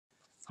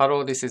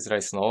Hello, this is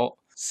Raisno.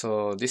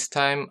 So this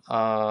time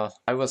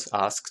I was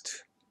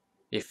asked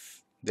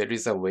if there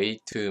is a way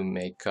to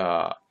make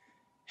a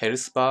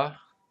health bar,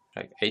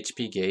 like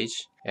HP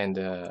gauge, and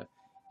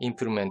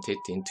implement it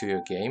into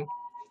your game.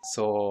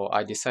 So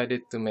I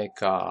decided to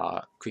make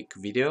a quick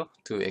video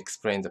to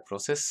explain the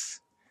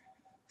process.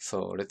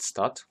 So let's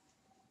start.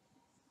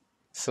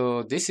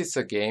 So this is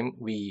a game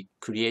we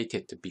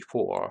created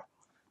before,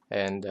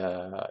 and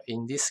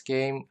in this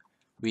game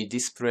we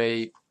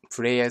display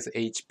player's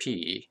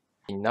HP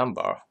in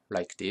number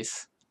like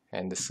this,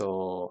 and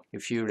so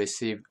if you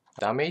receive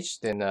damage,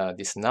 then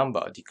this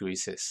number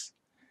decreases.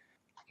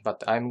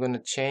 But I'm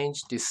gonna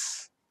change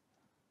this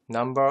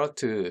number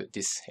to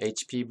this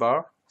HP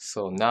bar.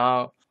 So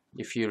now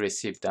if you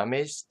receive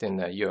damage, then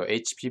your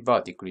HP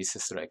bar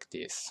decreases like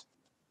this.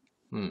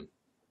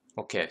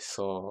 Okay,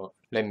 so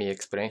let me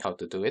explain how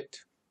to do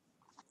it.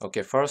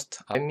 Okay,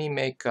 first let me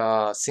make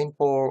a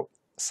simple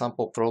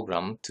sample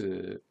program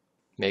to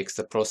make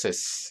the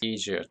process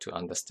easier to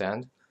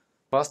understand.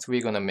 First,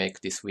 we're gonna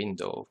make this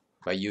window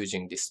by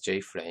using this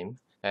JFrame,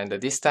 and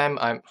this time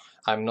I'm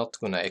not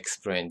gonna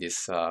explain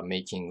this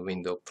making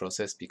window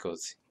process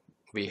because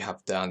we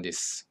have done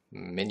this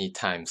many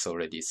times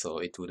already, so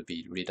it would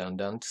be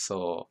redundant.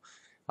 So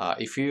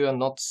if you are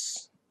not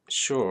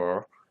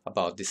sure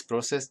about this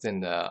process,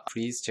 then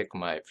please check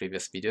my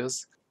previous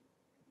videos.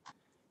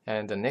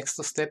 And the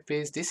next step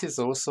is, this is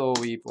also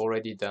we've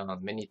already done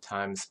many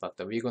times, but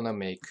we're gonna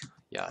make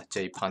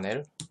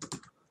JPanel,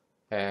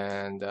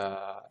 and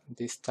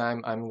this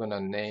time I'm gonna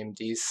name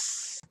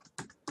this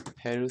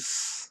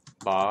health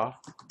bar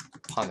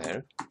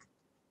panel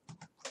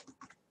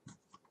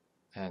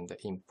and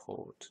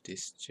import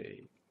this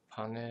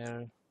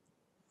JPanel,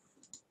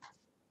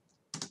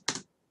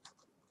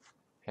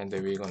 and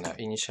then we're gonna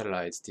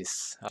initialize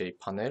this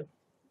JPanel.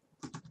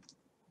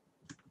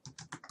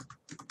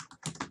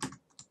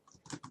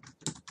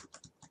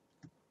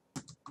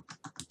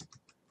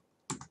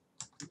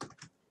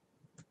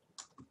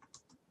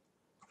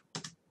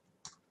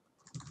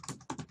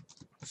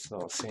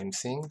 So same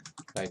thing,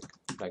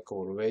 like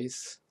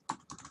always,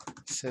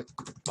 set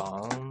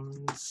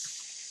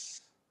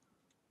bounds.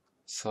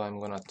 So I'm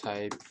gonna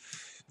type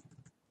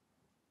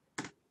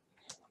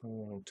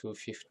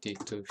 250,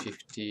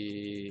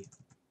 250,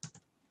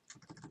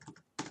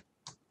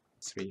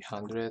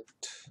 300,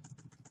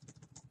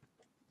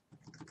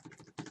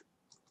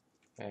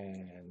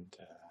 and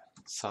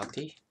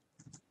 30.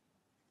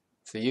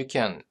 So you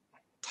can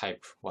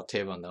type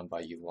whatever number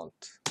you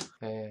want.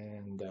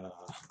 And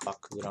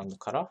background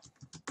color,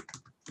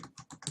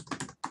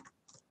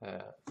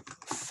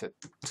 set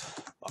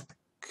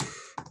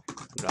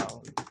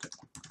background,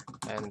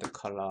 and the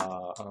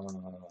color,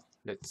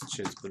 let's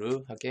choose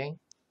blue again,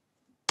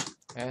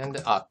 and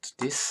add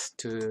this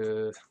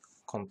to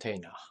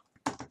container.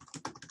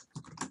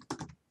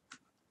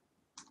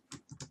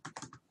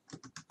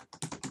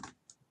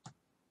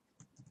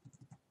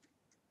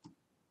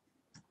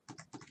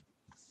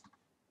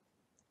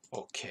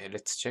 Okay,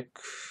 let's check.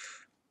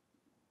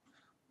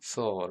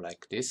 So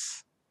like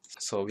this.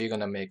 So we're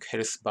gonna make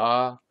health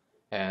bar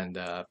and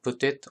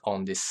put it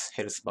on this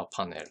health bar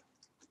panel.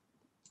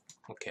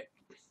 Okay.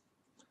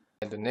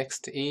 And the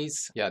next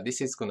is, this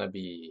is gonna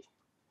be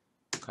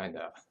kind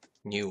of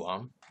new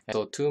one. And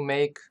so to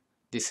make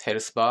this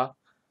health bar,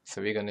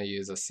 so we're gonna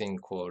use a thing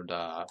called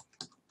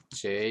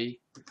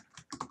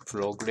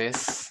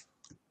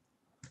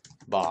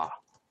JProgressBar.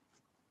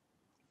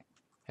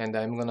 And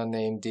I'm gonna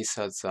name this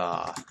as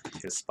a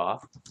health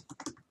bar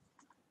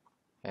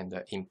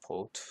and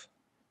import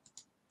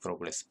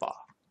progress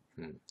bar.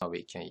 Now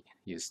we can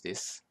use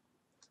this.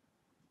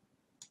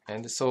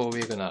 And so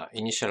we're gonna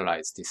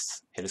initialize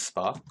this health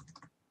bar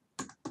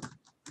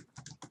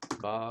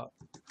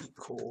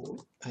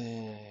equal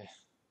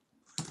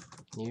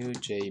new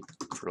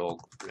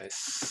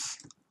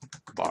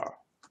JProgressBar.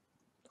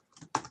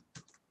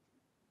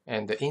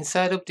 And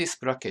inside of this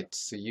bracket,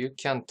 so you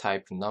can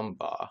type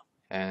number,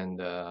 and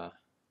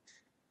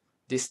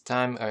this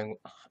time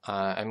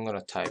I'm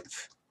gonna type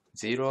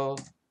 0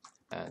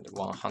 and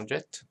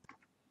 100.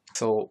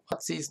 So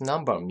what this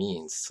number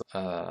means,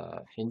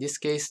 in this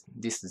case,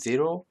 this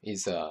 0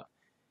 is a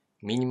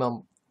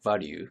minimum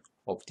value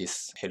of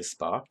this health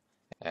bar,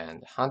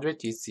 and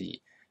 100 is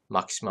the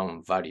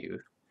maximum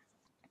value.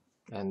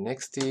 And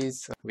next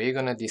is, we're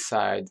gonna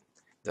decide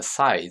the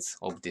size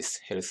of this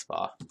health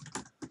bar.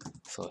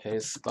 So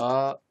health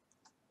bar,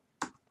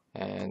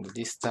 and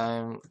this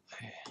time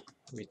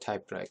we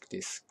type like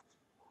this,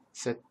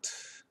 set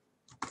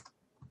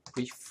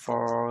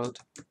preferred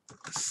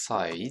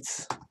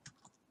size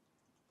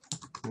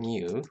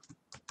new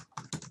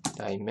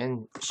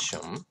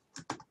dimension,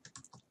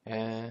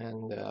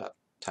 and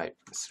type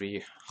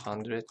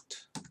 300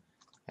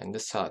 and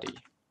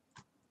 30,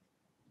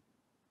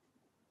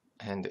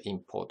 and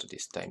import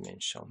this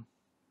dimension.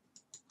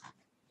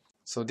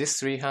 So this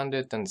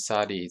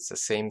 330 is the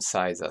same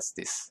size as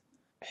this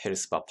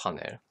health bar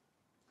panel,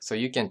 so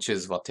you can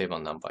choose whatever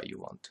number you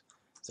want.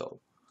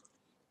 So,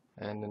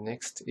 and the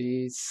next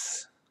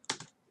is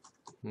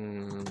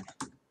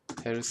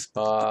health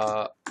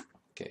bar,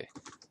 okay,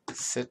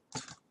 set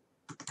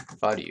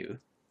value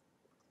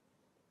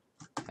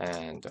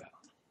and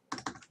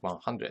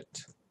 100.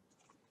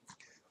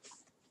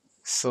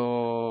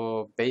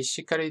 So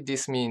basically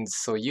this means,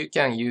 so you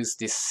can use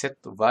this set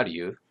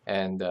value,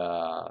 and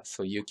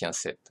so you can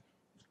set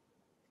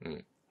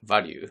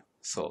value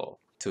so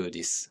to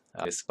this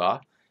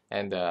bar,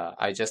 and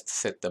I just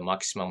set the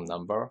maximum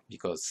number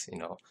because, you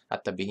know,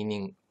 at the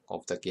beginning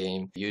of the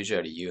game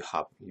usually you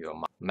have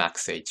your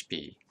max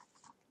HP.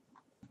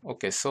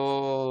 Okay,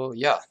 so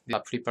yeah, the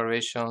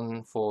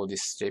preparation for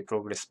this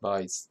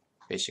JProgressBar is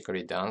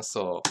basically done.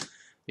 So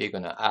we're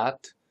gonna add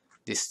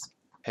this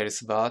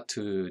health bar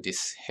to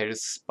this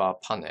health bar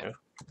panel.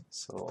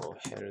 So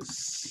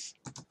health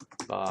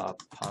bar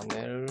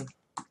panel,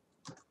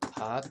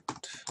 add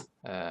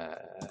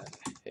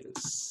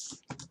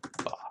health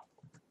bar.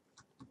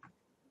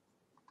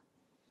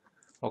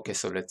 Okay,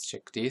 so let's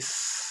check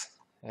this,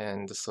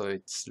 and so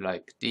it's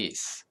like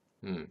this.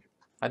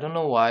 I don't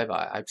know why,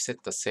 but I've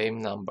set the same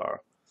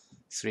number,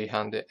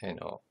 300, you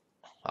know,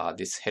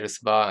 this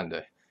health bar and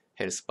the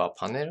health bar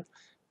panel,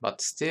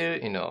 but still,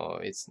 you know,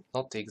 it's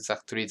not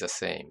exactly the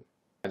same.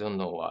 I don't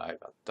know why,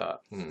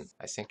 but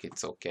I think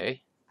it's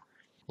okay.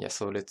 Yeah,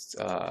 so let's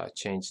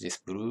change this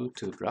blue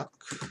to black.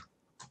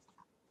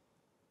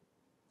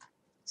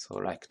 So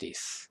like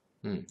this.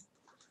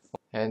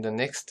 And the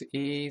next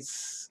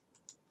is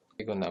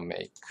we're gonna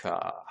make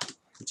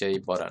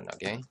JButton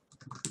again.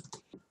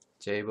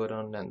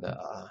 JButton, and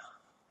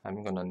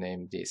I'm gonna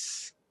name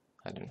this,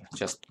 I don't know,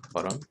 just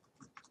button,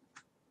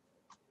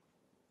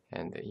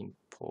 and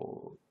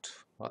import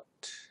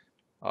what?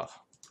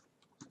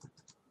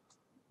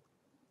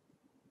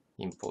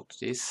 Import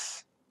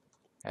this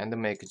and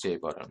make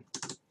JButton.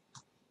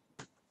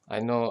 I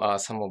know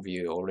some of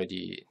you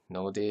already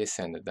know this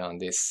and done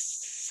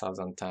this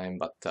 1,000 times,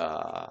 but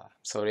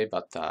sorry,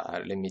 but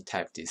let me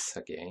type this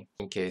again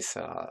in case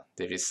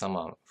there is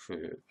someone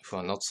who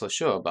are not so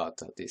sure about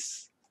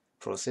this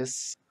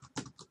process.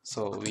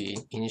 So we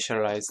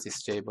initialize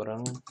this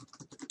JButton,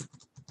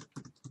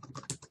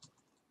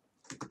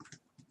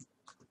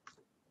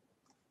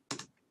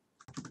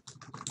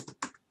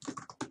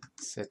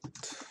 set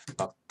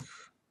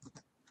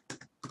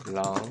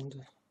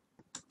background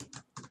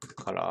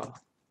color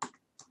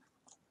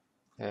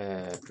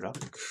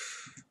black,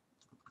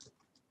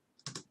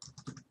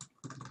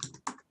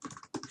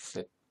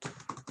 set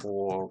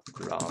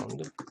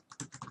foreground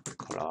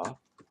color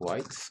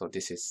white. So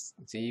this is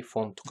the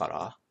font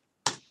color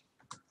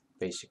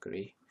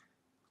basically.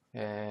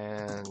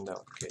 And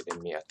okay,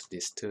 let me add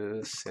this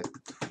to set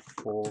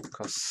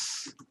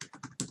focus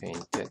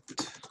painted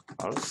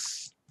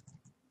else.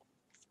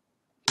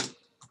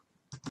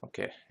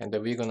 Okay, and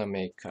then we're gonna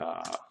make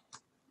a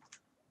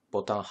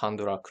button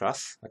handler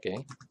class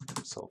again.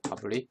 So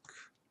public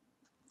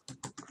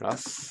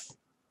class.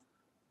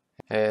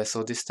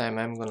 So this time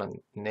I'm gonna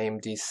name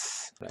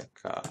this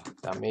like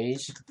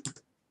damage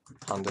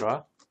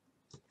handler,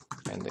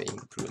 and the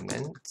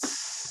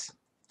implements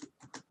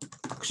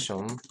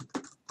action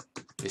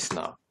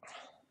listener,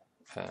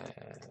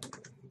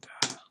 and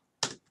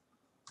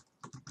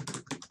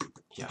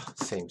yeah,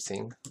 same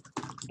thing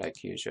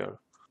like usual.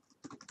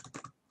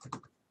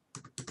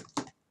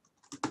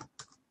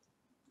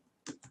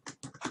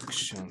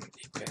 Action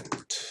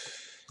event.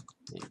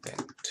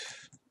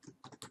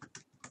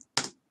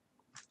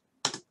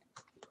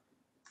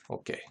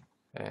 Okay,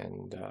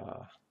 and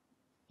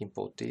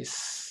import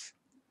this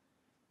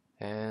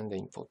and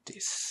import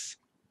this.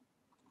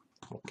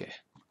 Okay,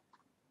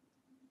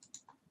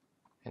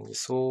 and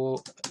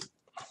so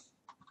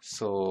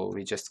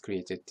we just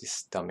created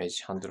this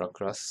damage handler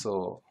class.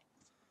 So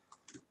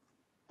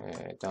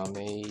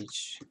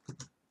damage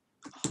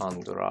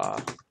handler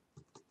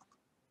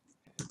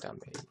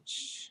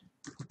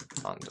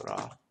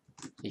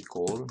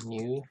equal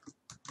new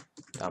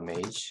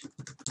damage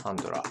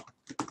handler.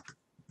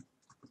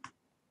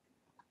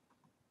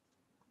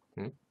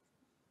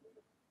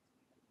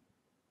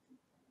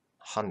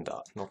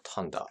 Handler, not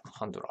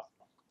handler.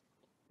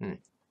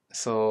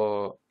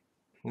 So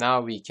now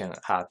we can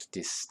add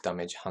this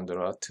damage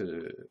handler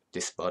to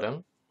this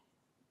button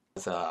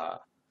as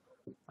a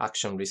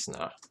action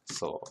listener.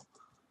 So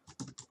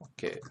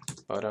okay,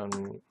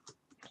 button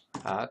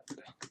add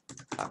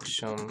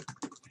action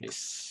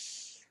listener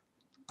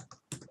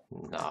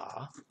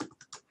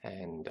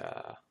and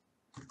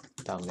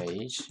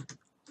damage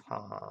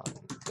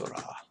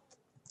handler.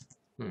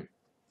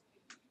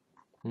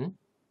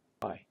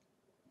 Why?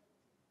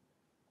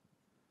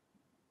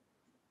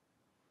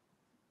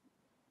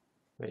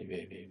 Wait.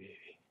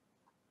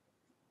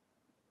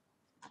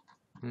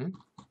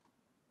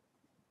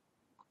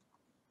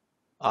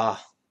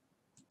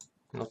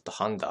 Not the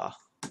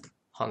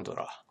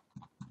handler.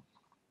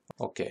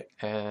 Okay,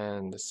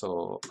 and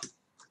so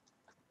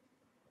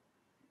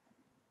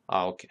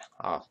okay.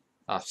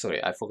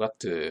 Sorry, I forgot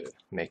to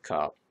make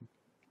a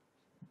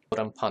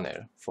button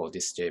panel for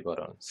this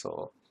JButton.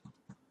 So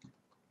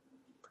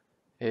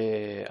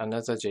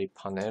another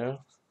JPanel,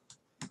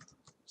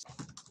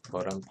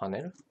 button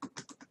panel,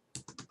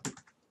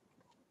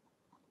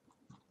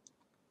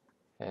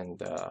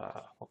 and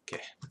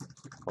okay,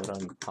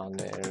 bottom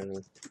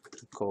panel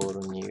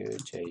equal new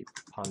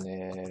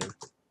JPanel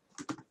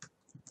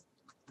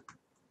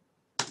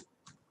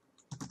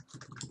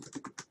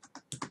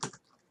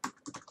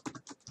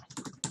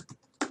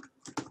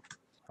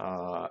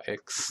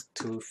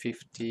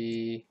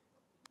x250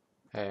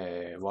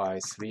 y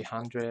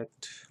 300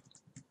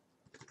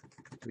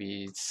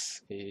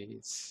 width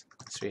is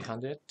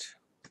 300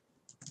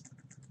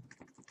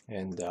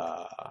 and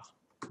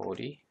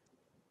 40.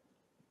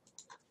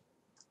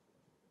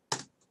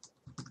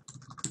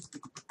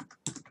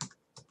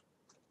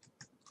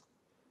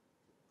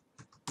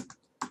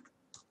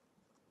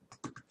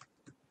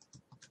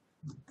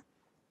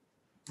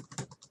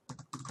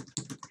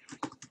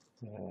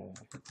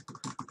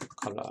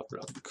 Color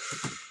block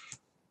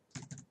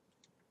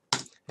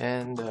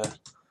and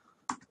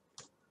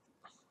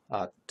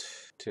add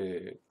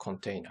to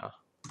container.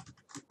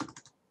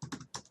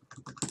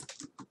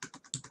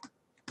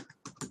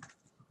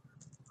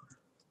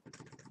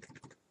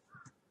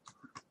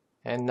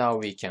 And now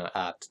we can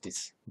add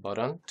this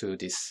button to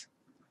this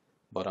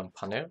bottom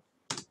panel.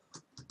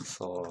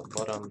 So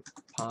bottom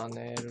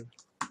panel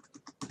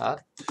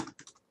add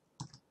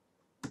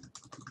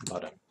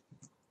button.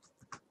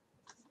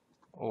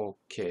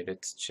 Okay,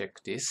 let's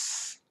check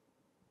this.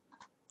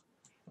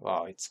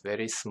 Wow, it's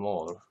very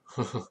small.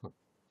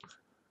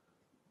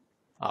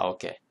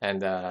 Okay,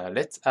 and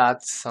let's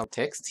add some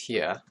text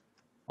here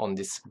on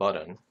this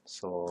button.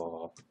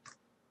 So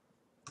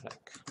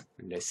like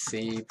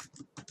receive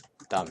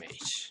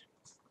damage.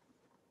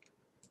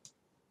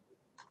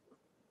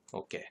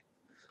 Okay,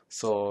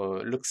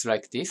 so looks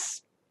like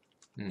this.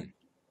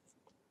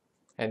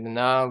 And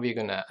now we're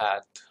gonna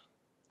add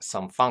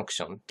some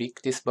function.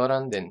 Click this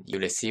button, then you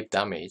receive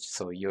damage,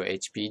 so your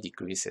HP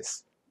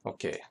decreases.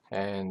 Okay,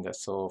 and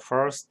so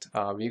first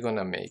we're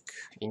gonna make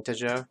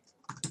integer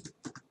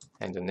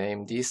and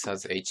name this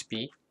as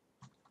HP.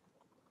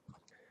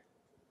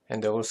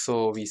 And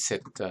also we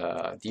set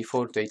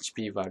default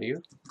HP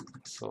value,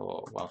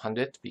 so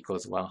 100,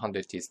 because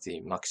 100 is the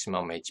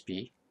maximum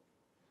HP.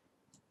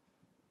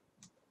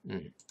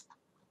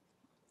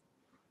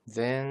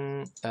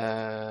 Then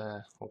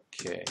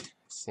okay,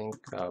 I think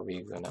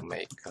we're gonna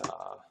make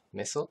a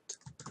method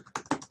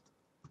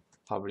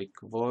public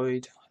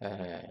void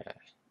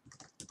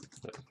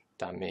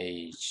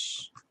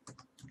damage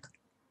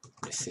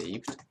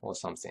received or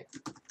something.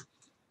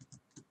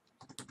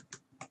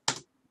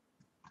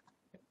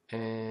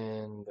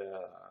 And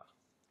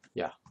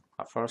yeah,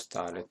 first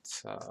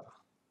let's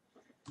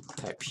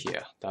type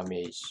here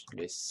damage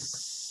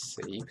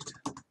received.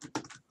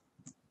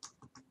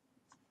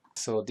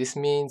 So this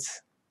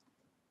means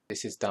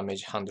this is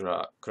damage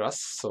handler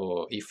class.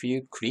 So if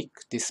you click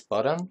this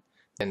button,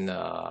 then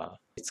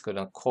it's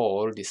gonna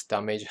call this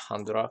damage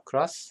handler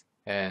class,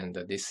 and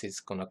this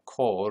is gonna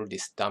call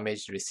this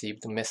damage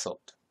received method.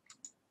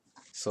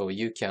 So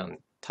you can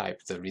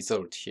type the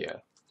result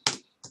here.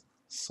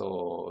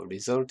 So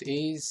result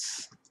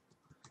is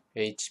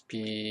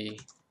HP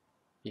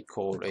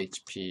equal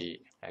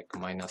HP like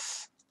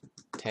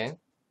 -10.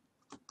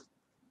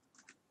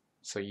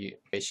 So you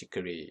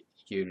basically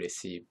you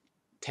receive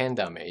 10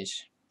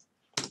 damage.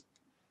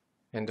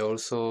 And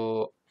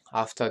also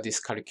after this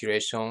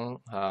calculation,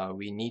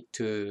 we need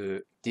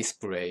to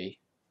display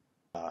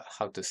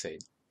how to say,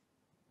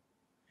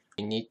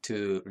 we need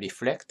to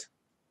reflect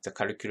the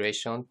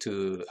calculation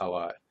to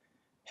our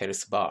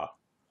health bar.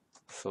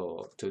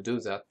 So to do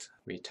that,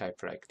 we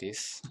type like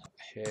this: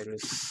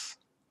 health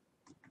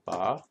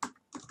bar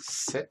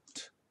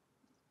set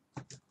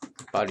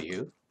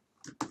value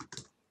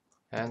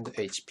and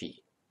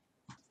HP.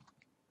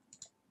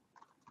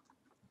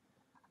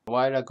 A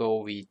while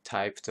ago we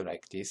typed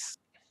like this: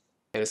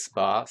 health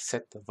bar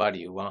set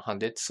value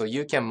 100. So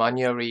you can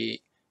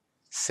manually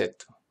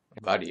set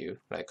value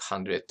like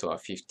 100 or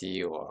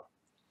 50 or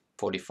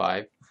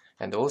 45,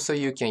 and also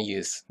you can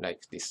use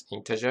like this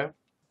integer.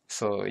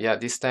 So yeah,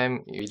 this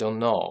time we don't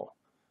know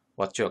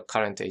what your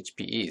current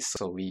HP is,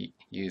 so we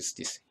use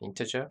this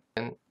integer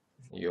and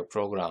your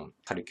program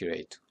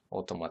calculate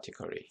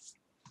automatically.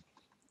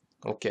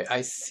 Okay,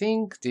 I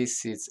think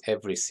this is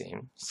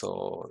everything,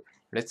 so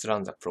let's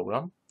run the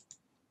program.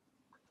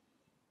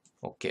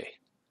 Okay,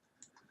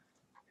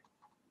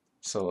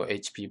 so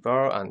HP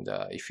bar, and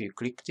if you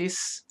click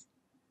this,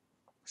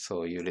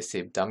 so you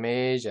receive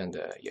damage and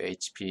your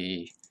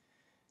HP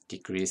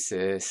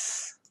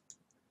decreases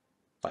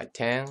by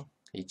 10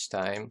 each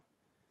time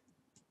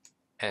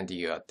and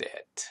you are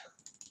dead.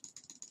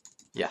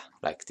 Yeah,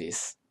 like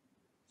this.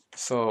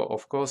 So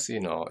of course,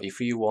 you know,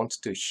 if you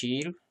want to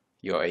heal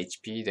your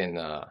HP, then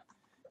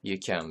you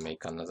can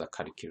make another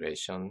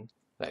calculation,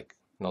 like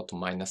not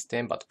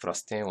 -10 but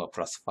 +10 or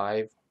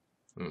 +5.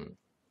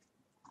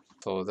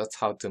 So that's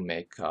how to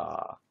make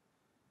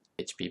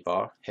HP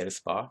bar,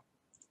 health bar.